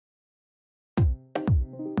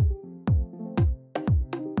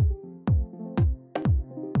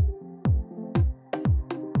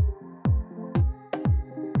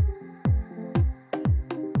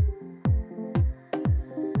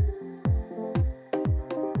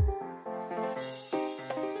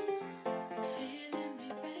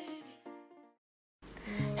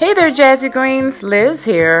Hey there, Jazigreens, Liz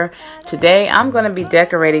here. Today I'm going to be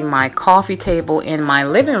decorating my coffee table in my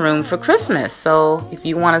living room for Christmas. So if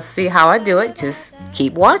you want to see how I do it, just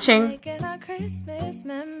keep watching.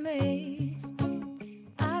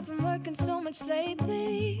 I've been working so much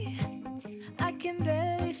lately, I can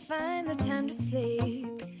barely find the time to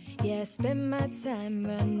sleep. Yeah, I spend my time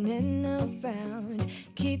running around,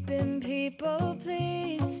 keeping people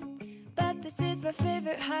pleased. But this is my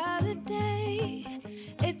favorite holiday.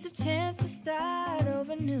 It's a chance to start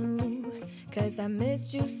over new. 'Cause I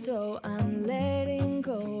missed you, so I'm letting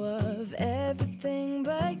go of everything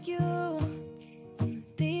but you.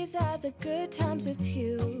 These are the good times with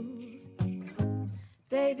you.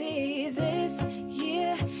 Baby, this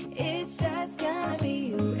year it's just gonna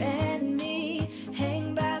be you and me.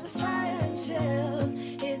 Hang by the fire and chill.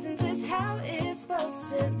 Isn't this how it's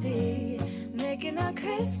supposed to be? Making our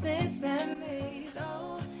Christmas memories.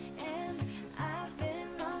 Oh, and I've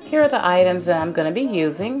been on. Here are the items that I'm going to be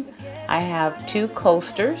using. I have 2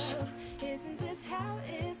 coasters.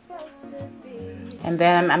 And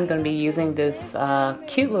then I'm going to be using this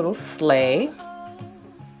cute little sleigh.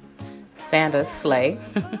 Santa's sleigh.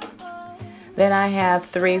 Then I have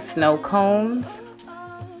 3 snow cones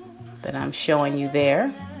that I'm showing you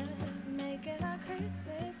there.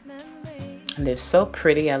 And they're so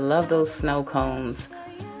pretty. I love those snow cones.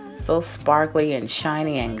 So sparkly and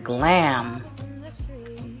shiny and glam.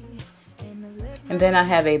 And then I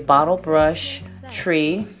have a bottle brush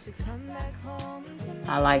tree.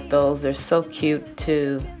 I like those. They're so cute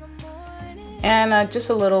too. And just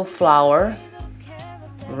a little flower.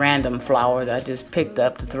 Random flower that I just picked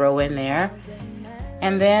up to throw in there.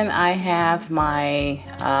 And then I have my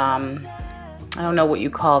I don't know what you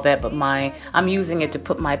call that, but I'm using it to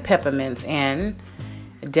put my peppermints in.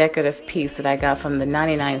 A decorative piece that I got from the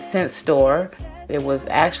 99-cent store. It was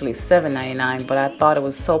actually $7.99, but I thought it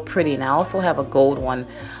was so pretty. And I also have a gold one.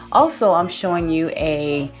 Also, I'm showing you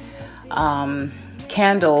a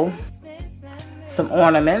candle, some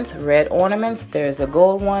ornaments, red ornaments. There's a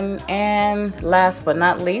gold one, and last but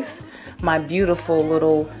not least, my beautiful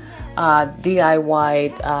little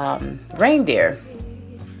DIY reindeer.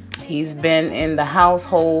 He's been in the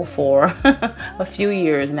household for a few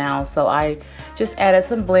years now, so I just added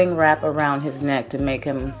some bling wrap around his neck to make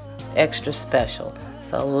him extra special.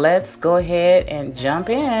 So let's go ahead and jump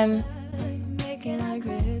in. Making our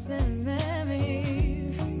Christmas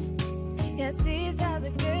memories. Yes, these are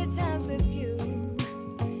the good times with you.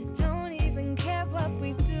 Don't even care what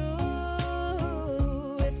we do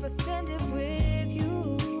if I spend it with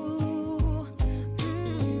you.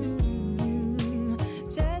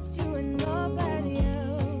 Just you and nobody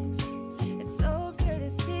else. It's so good to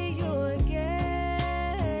see you again.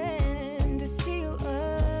 To see you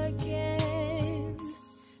again.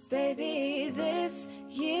 Baby, this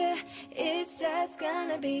year it's just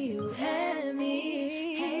gonna be you and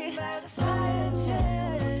me. Hang by the fire,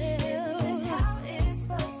 chill. Isn't this how it's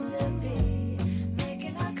supposed to be?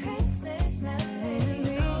 Making our Christmas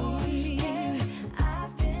memories. Oh, yeah.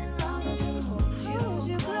 I've been longing to hold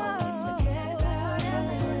you close. Forget about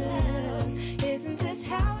everyone else. Isn't this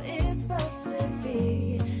how it's supposed to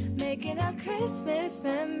be? Making our Christmas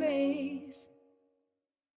memories.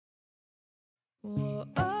 Whoa,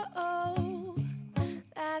 oh, oh.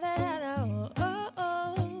 La, da, da, da, oh, oh,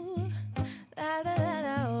 oh. La, da, da,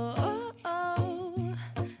 da, oh, oh, oh.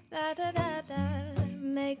 La, da, da, da.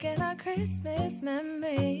 Making our Christmas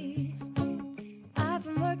memories. I've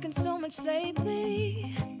been working so much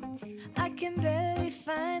lately, I can barely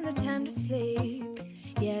find the time to sleep.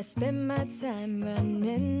 Yeah, I spend my time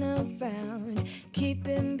running around,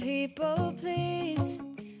 keeping people pleased.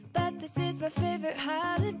 But this is my favorite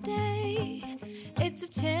holiday. It's a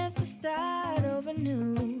chance to start over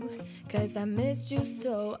new. 'Cause I missed you,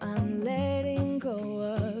 so I'm letting go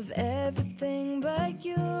of everything but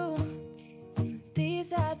you.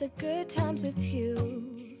 These are the good times with you.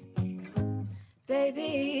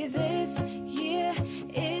 Baby, this year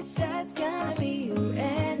it's just gonna be you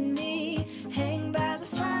and me. Hang by the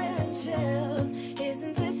fire and chill.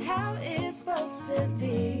 Isn't this how it's supposed to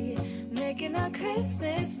be? Making our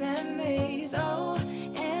Christmas memories. Oh,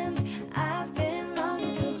 and I've been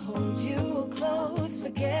longing to hold you close.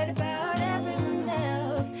 Forget about everyone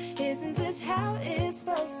else. Isn't this how it's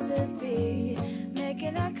supposed to be?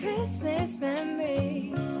 Making our Christmas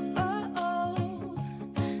memories. Oh, oh.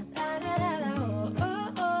 La, da, da, da, oh, oh,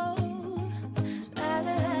 oh. La,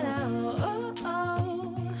 da, da, da, oh, oh, oh.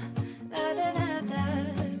 La, da, da, da.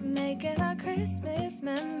 Making our Christmas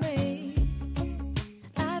memories.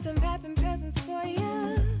 I've been wrapping presents for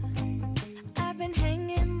you. I've been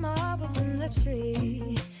hanging marbles in the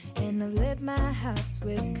tree, and I've lit my house house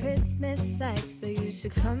with Christmas lights, so you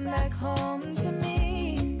should come back home to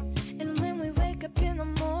me. And when we wake up in the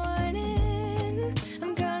morning,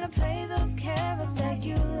 I'm gonna play those carols that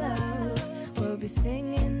you love. We'll be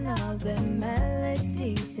singing all the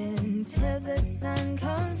melodies until the sun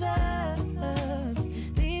comes up.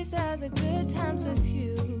 These are the good times with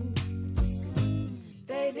you.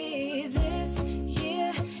 Baby, this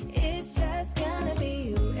year it's just gonna be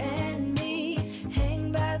you and me.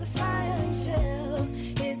 Hang by the fire and chill.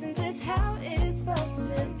 Isn't this how it's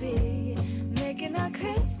supposed to be? Making our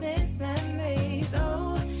Christmas memories.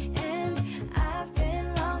 Oh, and I've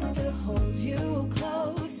been longing to hold you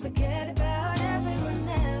close. Forget about everyone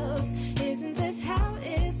else. Isn't this how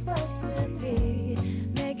it's supposed to be?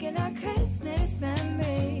 Making our Christmas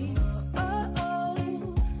memories. Oh, oh.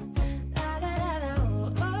 La, da, da, da,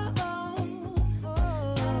 oh, oh, oh.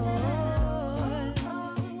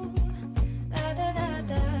 La, da, da,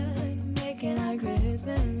 da. Making our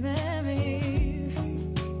Christmas memories.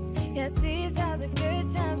 Yes, these are the good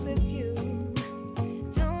times with you.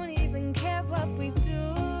 Don't even care what we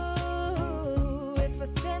do if I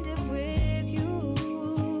spend it with you.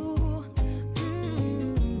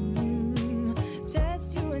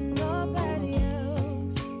 Just you and nobody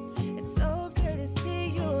else. It's so good to see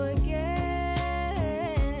you again,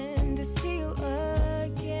 to see you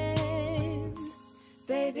again.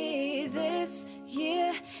 Baby, this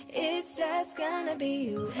year it's just gonna be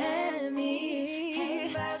you and me.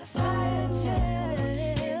 Hang by the fire, chill.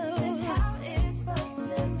 Isn't this how it's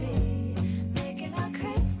supposed to be? Making our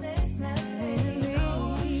Christmas memories.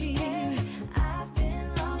 And I've been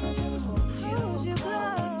longing to hold you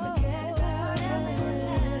close. Forget about everyone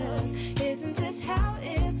else. Isn't this how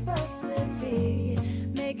it's supposed to be?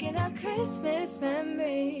 Making our Christmas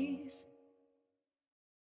memories.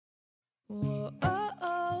 Whoa, oh,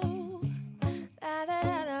 oh. La, da,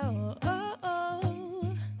 da, da, oh, oh, oh.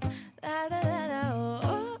 La, da, da, da, oh,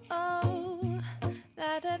 oh, oh.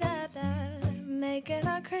 La, da, da, da. Making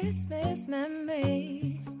our Christmas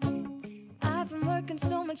memories. I've been working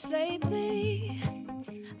so much lately,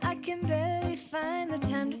 I can barely find the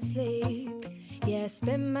time to sleep. Yeah, I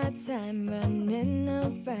spend my time running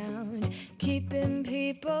around, keeping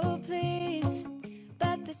people pleased.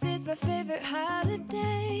 But this is my favorite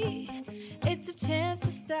holiday. It's a chance to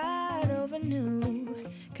start over new.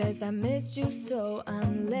 'Cause I missed you, so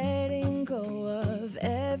I'm letting go of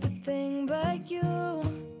everything but you.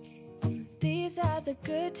 These are the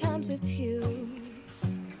good times with you.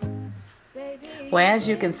 Well, as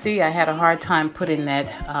you can see, I had a hard time putting that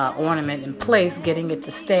ornament in place, getting it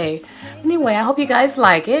to stay. Anyway, I hope you guys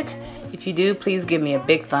like it. If you do, please give me a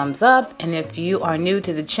big thumbs up. And if you are new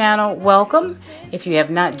to the channel, welcome. If you have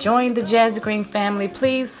not joined the Jazigreen family,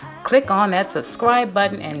 please click on that subscribe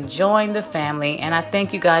button and join the family. And I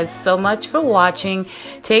thank you guys so much for watching.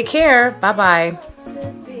 Take care. Bye-bye.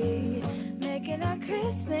 Making our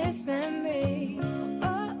Christmas memories.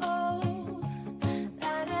 Oh, oh.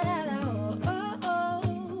 La, da, da, da, oh,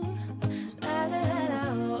 oh. La, da, da, da,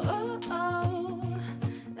 oh, oh.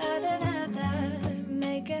 La, da, da, da.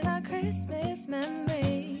 Making our Christmas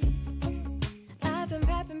memories. I've been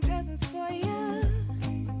wrapping presents for you.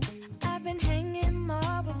 I've been hanging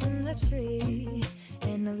marbles in the tree.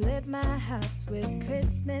 And I've lit my house with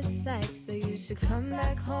Christmas lights, so you should come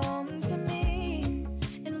back home to me.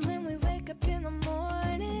 And when we wake up in the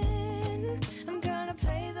morning, I'm gonna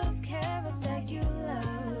play those carols that you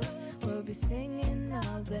love. We'll be singing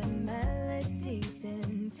all the melodies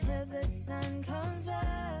until the sun comes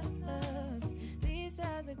up. These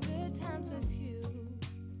are the good times with you.